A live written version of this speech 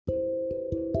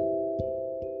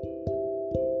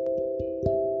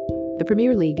The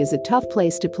Premier League is a tough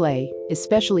place to play,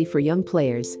 especially for young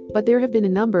players, but there have been a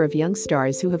number of young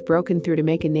stars who have broken through to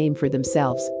make a name for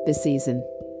themselves this season.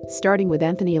 Starting with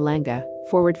Anthony Elanga,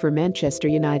 forward for Manchester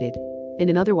United. In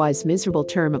an otherwise miserable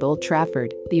term of Old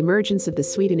Trafford, the emergence of the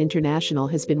Sweden international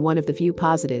has been one of the few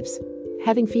positives.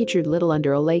 Having featured little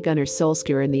under Ole Gunnar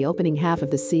Solskjaer in the opening half of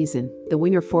the season, the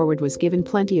winger forward was given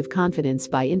plenty of confidence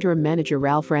by interim manager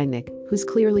Ralf Rangnick, who's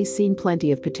clearly seen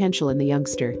plenty of potential in the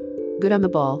youngster. Good on the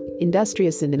ball,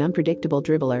 industrious and an unpredictable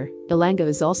dribbler, Elanga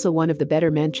is also one of the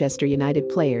better Manchester United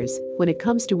players when it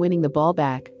comes to winning the ball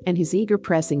back, and his eager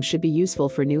pressing should be useful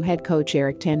for new head coach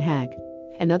Erik ten Hag.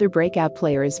 Another breakout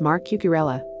player is Marc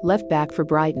Cucurella, left back for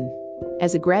Brighton.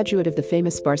 As a graduate of the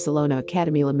famous Barcelona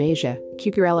Academy La Masia,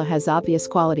 Cucurella has obvious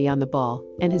quality on the ball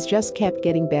and has just kept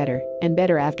getting better and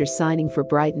better after signing for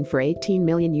Brighton for €18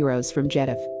 million from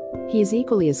Getafe. He is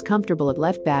equally as comfortable at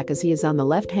left back as he is on the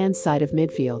left-hand side of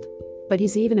midfield. But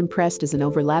he's even impressed as an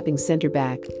overlapping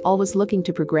centre-back, always looking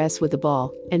to progress with the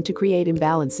ball and to create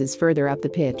imbalances further up the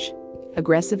pitch.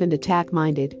 Aggressive and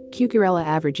attack-minded, Cucurella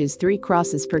averages 3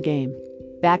 crosses per game.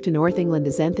 Back to North England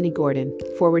is Anthony Gordon,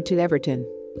 forward to Everton.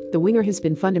 The winger has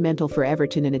been fundamental for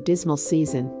Everton in a dismal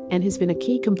season and has been a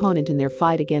key component in their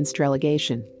fight against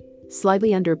relegation. Slightly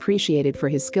underappreciated for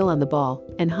his skill on the ball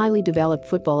and highly developed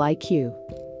football IQ.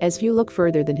 As few look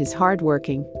further than his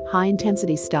hard-working,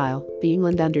 high-intensity style, the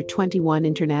England under-21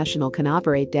 international can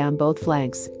operate down both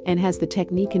flanks and has the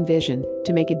technique and vision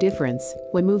to make a difference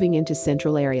when moving into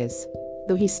central areas.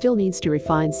 Though he still needs to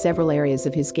refine several areas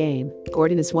of his game,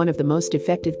 Gordon is one of the most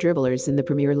effective dribblers in the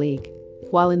Premier League.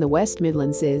 While in the West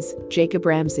Midlands is Jacob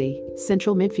Ramsey,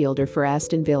 central midfielder for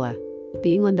Aston Villa.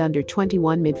 The England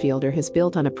under-21 midfielder has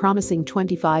built on a promising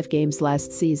 25 games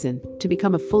last season to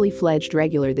become a fully fledged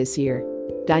regular this year.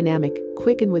 Dynamic,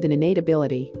 quick and with an innate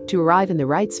ability to arrive in the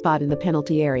right spot in the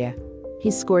penalty area.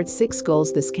 He's scored 6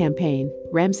 goals this campaign.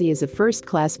 Ramsey is a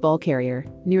first-class ball carrier,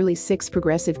 nearly 6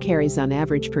 progressive carries on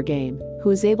average per game,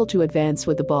 who is able to advance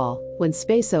with the ball when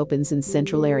space opens in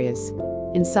central areas.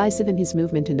 Incisive in his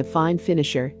movement and a fine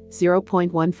finisher,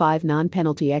 0.15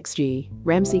 non-penalty xG,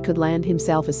 Ramsey could land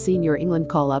himself a senior England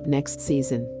call-up next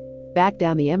season. Back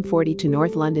down the M40 to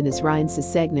North London is Ryan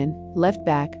Sessegnon, left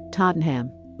back,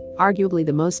 Tottenham. Arguably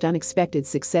the most unexpected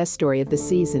success story of the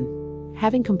season.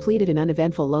 Having completed an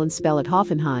uneventful loan spell at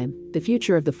Hoffenheim, the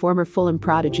future of the former Fulham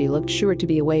prodigy looked sure to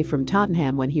be away from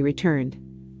Tottenham when he returned.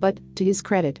 But, to his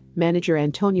credit, manager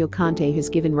Antonio Conte has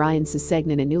given Ryan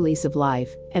Sessegnon a new lease of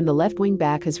life, and the left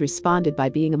wing-back has responded by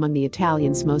being among the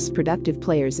Italians' most productive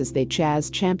players as they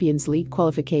chased Champions League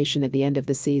qualification at the end of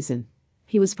the season.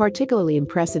 He was particularly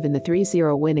impressive in the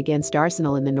 3-0 win against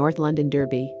Arsenal in the North London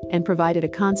derby and provided a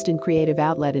constant creative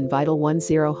outlet in vital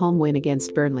 1-0 home win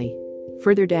against Burnley.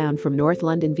 Further down from North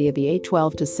London via the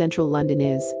A12 to Central London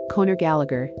is Conor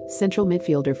Gallagher, central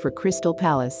midfielder for Crystal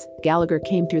Palace. Gallagher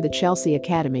came through the Chelsea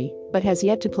Academy, but has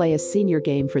yet to play a senior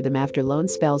game for them after loan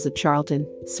spells at Charlton,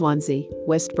 Swansea,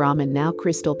 West Brom and now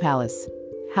Crystal Palace.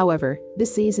 However,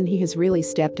 this season he has really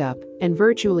stepped up and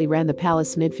virtually ran the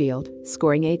Palace midfield,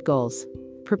 scoring 8 goals.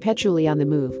 Perpetually on the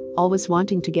move, always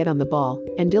wanting to get on the ball,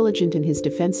 and diligent in his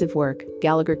defensive work,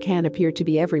 Gallagher can appear to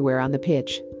be everywhere on the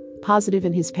pitch. Positive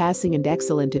in his passing and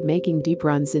excellent at making deep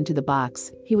runs into the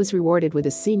box, he was rewarded with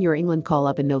a senior England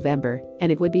call-up in November, and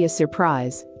it would be a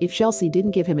surprise if Chelsea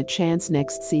didn't give him a chance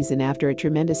next season after a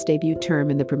tremendous debut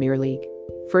term in the Premier League.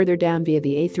 Further down via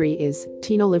the A3 is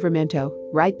Tino Livramento,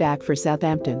 right back for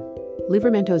Southampton.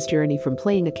 Livramento's journey from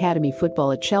playing academy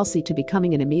football at Chelsea to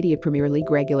becoming an immediate Premier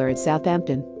League regular at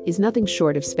Southampton is nothing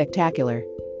short of spectacular.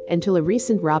 Until a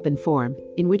recent drop in form,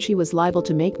 in which he was liable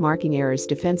to make marking errors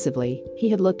defensively, he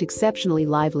had looked exceptionally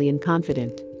lively and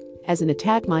confident. As an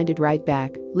attack-minded right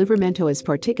back, Livramento is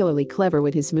particularly clever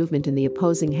with his movement in the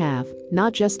opposing half,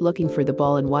 not just looking for the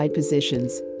ball in wide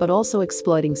positions, but also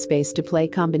exploiting space to play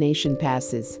combination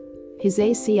passes. His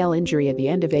ACL injury at the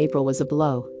end of April was a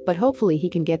blow, but hopefully he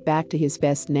can get back to his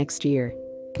best next year.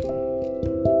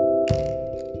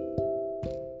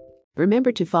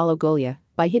 Remember to follow Golia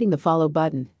by hitting the follow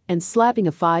button and slapping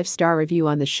a 5-star review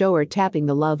on the show or tapping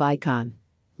the love icon.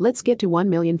 Let's get to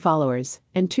 1 million followers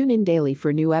and tune in daily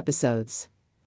for new episodes.